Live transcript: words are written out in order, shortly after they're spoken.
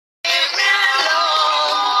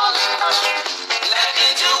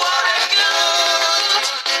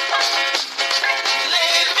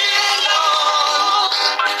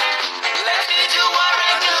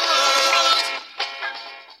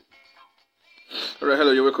All right,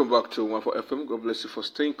 hello, you're welcome back to 14 FM. God bless you for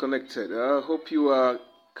staying connected. I hope you are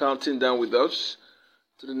counting down with us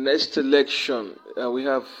to the next election. We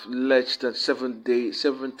have less than 70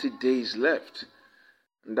 days left.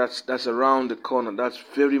 And that's around the corner. That's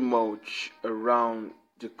very much around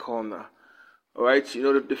the corner. All right, you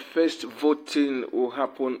know that the first voting will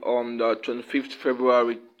happen on the 25th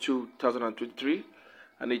February 2023,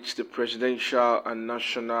 and it's the presidential and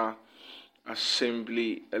national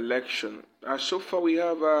assembly election. So far, we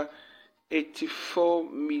have 84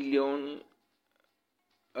 million,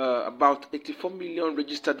 about 84 million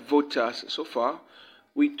registered voters so far,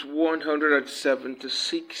 with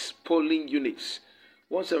 176 polling units,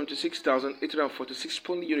 176,846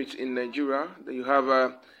 polling units in Nigeria. Then you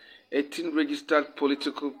have 18 registered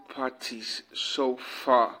political parties so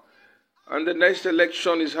far. And the next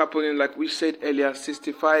election is happening, like we said earlier,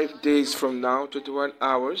 65 days from now, 21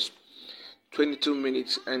 hours, 22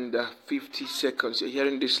 minutes and 50 seconds. You're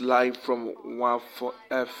hearing this live from 14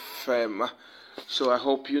 FM. So I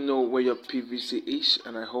hope you know where your PVC is,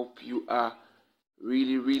 and I hope you are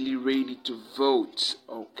really, really ready to vote.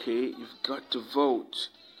 Okay, you've got to vote.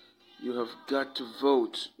 You have got to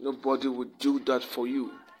vote. Nobody will do that for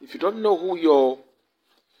you. If you don't know who your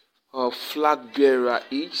flag bearer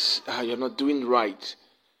is, you're not doing right.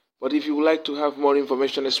 But if you would like to have more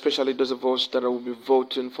information, especially those of us that will be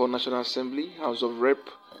voting for National Assembly, House of Rep,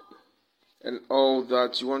 and all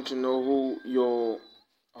that, you want to know who your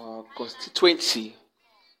constituency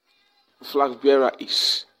flag bearer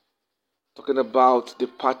is. Talking about the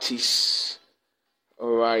parties,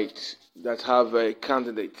 all right, that have a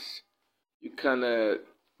candidate. You can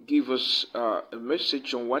give us a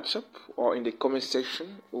message on WhatsApp or in the comment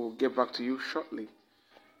section. We'll get back to you shortly.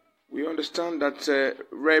 We understand that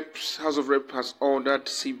House of Rep has ordered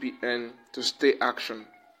CBN to stay action,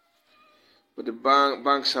 but the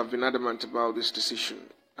banks have been adamant about this decision.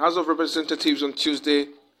 House of Representatives on Tuesday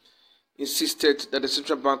insisted that the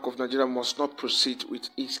Central Bank of Nigeria must not proceed with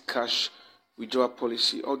its cash withdrawal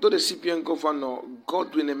policy. Although the CBN governor,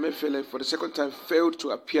 Godwin Emefiele, for the second time failed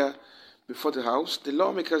to appear before the House, the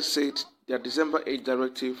lawmakers said their December 8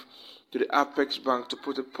 directive to the Apex Bank to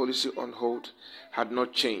put the policy on hold had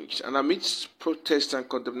not changed. And amidst protests and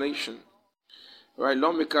condemnation,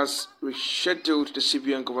 lawmakers rescheduled the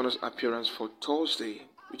CBN governor's appearance for Thursday,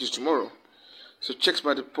 which is tomorrow. So checks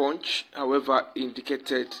by the Punch, however,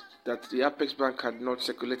 indicated that the Apex Bank had not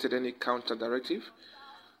circulated any counter directive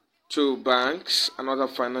to banks and other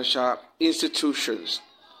financial institutions,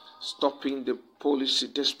 stopping the policy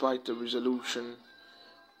despite the resolution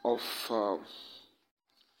of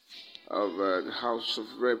the House of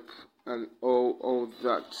Rep and all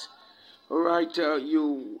that. All right, we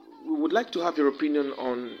would like to have your opinion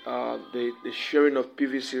on the sharing of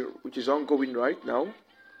PVC, which is ongoing right now.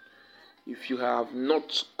 If you have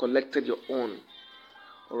not collected your own,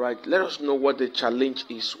 all right, let us know what the challenge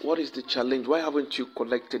is. What is the challenge? Why haven't you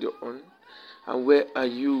collected your own? And where are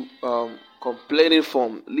you complaining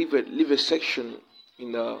from? Leave a section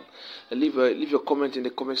leave your comment in the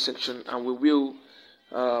comment section, and we will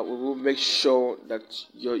make sure that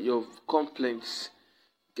your complaints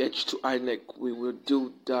get to INEC. We will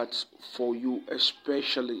do that for you,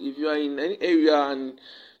 especially if you are in any area and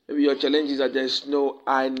maybe your challenge is that there's no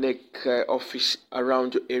INEC office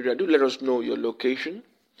around your area. Do let us know your location,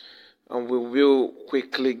 and we will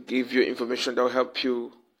quickly give you information that will help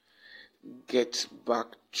you get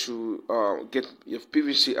back to get your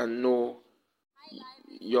PVC and know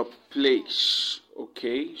your place.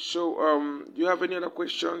 Okay, so do you have any other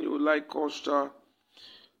question you would like us to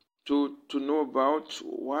know about?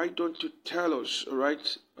 Why don't you tell us? All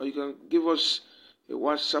right, or you can give us a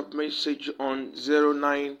WhatsApp message on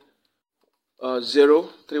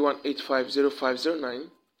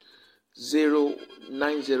 09031850509,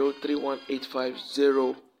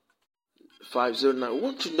 09031850509. We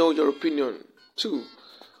want to know your opinion too.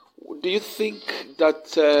 Do you think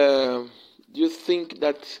that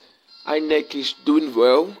INEC is doing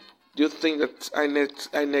well? Do you think that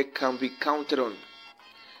INEC can be counted on?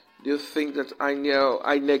 Do you think that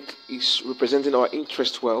INEC is representing our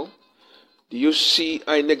interest well? Do you see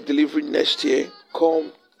INEC delivering next year,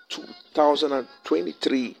 come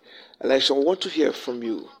 2023 election? I want to hear from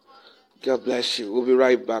you. God bless you. We'll be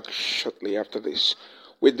right back shortly after this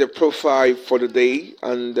with the profile for the day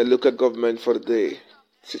and the local government for the day.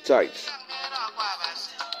 Sit tight.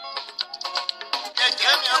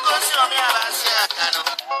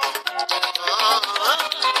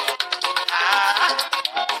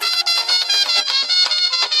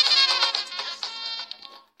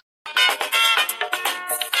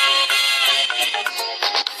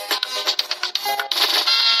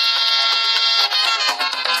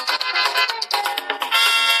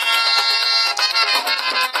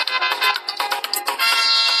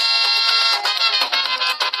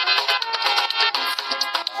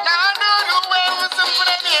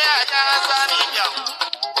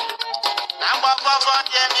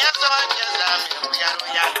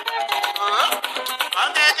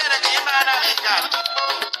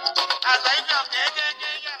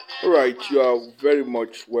 All right, you are very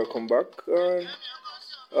much welcome back.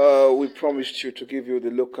 We promised you to give you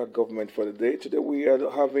the local government for the day. Today we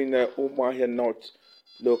are having Umuahia North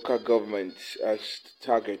local government as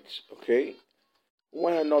target. Okay,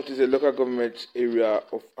 Umuahia North is a local government area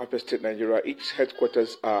of Upper State, Nigeria. Its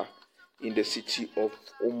headquarters are in the city of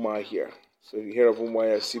Umuahia. So you hear of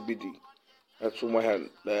Umuahia CBD. That's Umuahia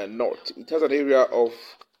North. It has an area of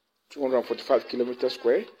 245 kilometers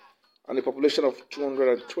square and a population of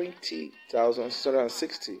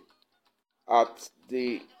 220,660. At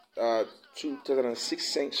the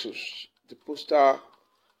 2006 census, the postal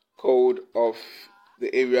code of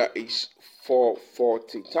the area is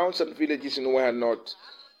 440. Towns and villages in Umuahia North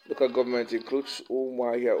local government includes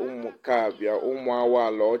Umuahia, Umukabia, Umuawa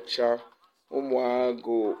Locha,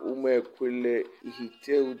 Umuago, Umekwele,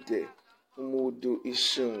 Ihiteude, Umudu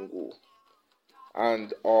Isungu,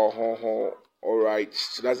 and Ohoho. All right,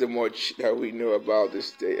 so that's the much that we know about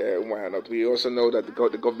this Umuahia North. We also know that the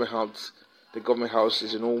government house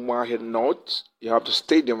is in Umuahia North. You have the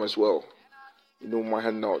stadium as well in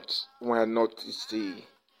Umuahia North. Umuahia North is the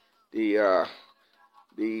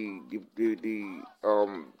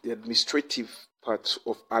administrative part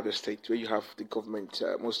of Abia State, where you have the government,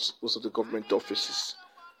 most of the government offices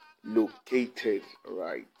located.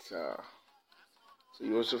 Right. So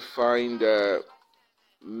you also find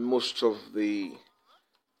most of the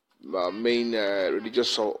main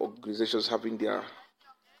religious organizations having their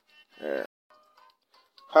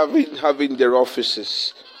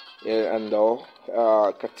offices and all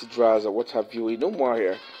cathedrals or what have you in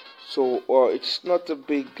Umuahia. So it's not a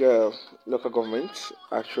big local government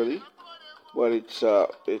actually, but it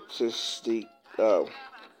is the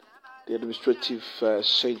administrative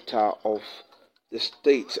center of the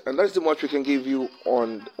state, and that's the much we can give you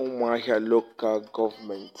on Umuahia local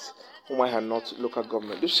government, Umuahia North local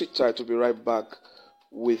government. Do sit tight. To be right back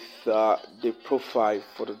with the profile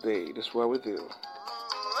for the day. That's why we do.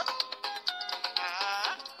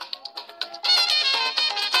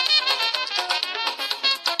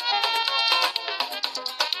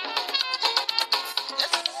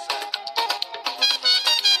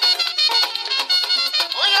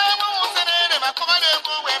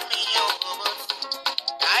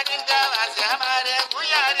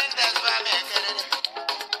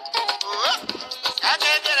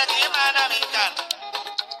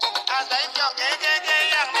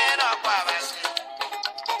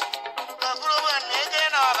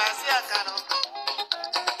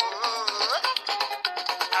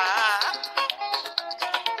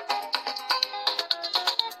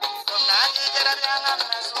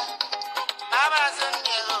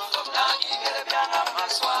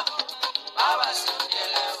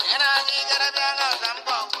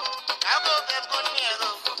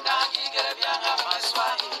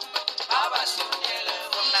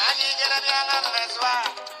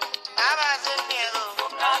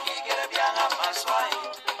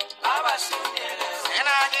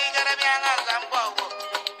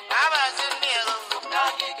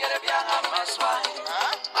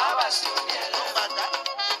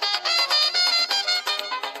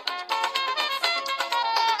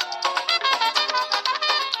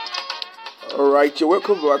 All right, you're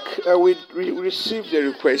welcome back. We received a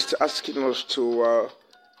request asking us to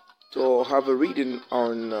have a reading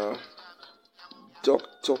on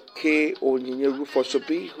Dr. K. Onyinyeru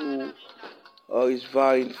Fosobi, who is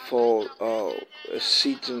vying for a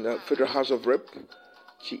seat in the Federal House of Rep.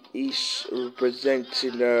 She is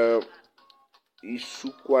representing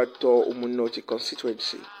Isukwato Umunoti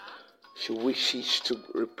constituency. She wishes to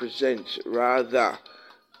represent rather.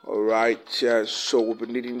 All right, so we'll be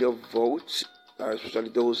needing the votes, especially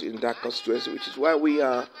those in that constituency, which is why we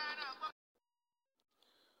are.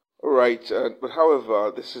 All right, but however,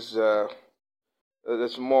 this is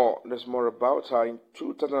there's more about her. In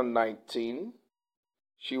 2019,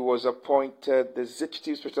 she was appointed the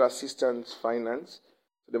Executive Special Assistant Finance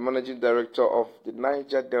to the Managing Director of the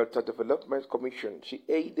Niger Delta Development Commission. She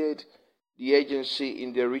aided the agency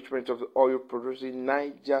in the enrichment of the oil-producing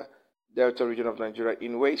Niger Delta region of Nigeria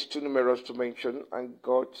in ways too numerous to mention, and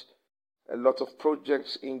got a lot of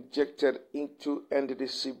projects injected into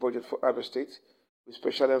NDDC budget for Abia State, with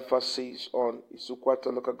special emphasis on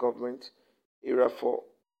Isukwata local government area for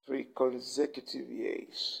 3 consecutive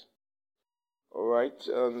years. All right,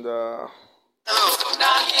 and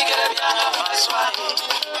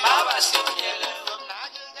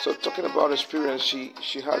so talking about experience, she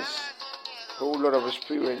has a whole lot of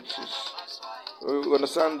experiences. We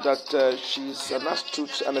understand that she's an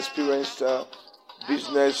astute and experienced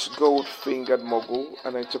business gold-fingered mogul,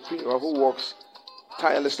 an entrepreneur who works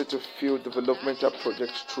tirelessly to fuel developmental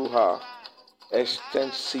projects through her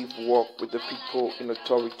extensive work with the people in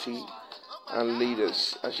authority and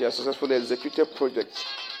leaders, and she has successfully executed projects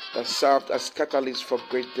that served as catalysts for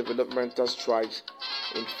great developmental strides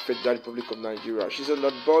in Federal Republic of Nigeria. She's on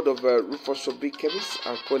the board of Rufus Obi Chemists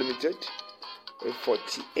and Co. Limited, a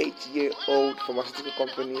 48-year-old pharmaceutical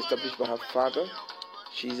company established by her father.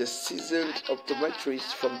 She is a seasoned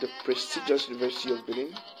optometrist from the prestigious University of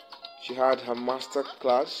Benin. She had her master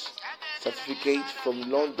class certificate from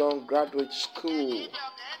London Graduate School.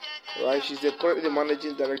 Right, she's currently the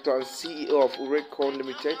managing director and CEO of Urecon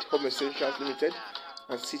Limited, Home Essentials Limited,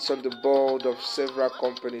 and sits on the board of several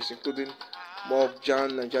companies, including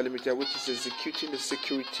Jan Nigeria Limited, which is executing the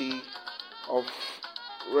security of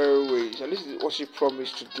railways. And this is what she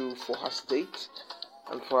promised to do for her state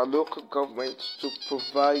and for our local government, to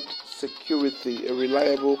provide security, a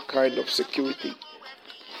reliable kind of security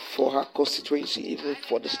for her constituency, even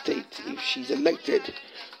for the state, if she's elected.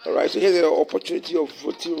 Alright, so here's the opportunity of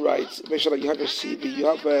voting rights. Make sure that you have your CV. You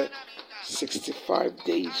have 65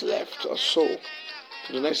 days left or so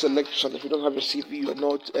to the next election. If you don't have your CV, you are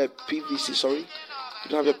not PVC, sorry. If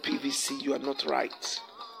you don't have a PVC, you are not right.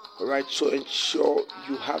 Alright, so ensure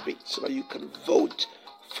you have it so that you can vote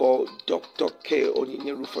for Dr. K.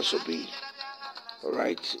 Onyinye Rufus Obi.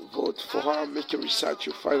 Alright, vote for her, make your research,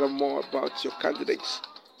 you'll find out more about your candidates.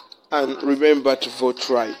 And remember to vote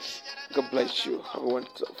right. God bless you. Have a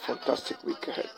fantastic week ahead.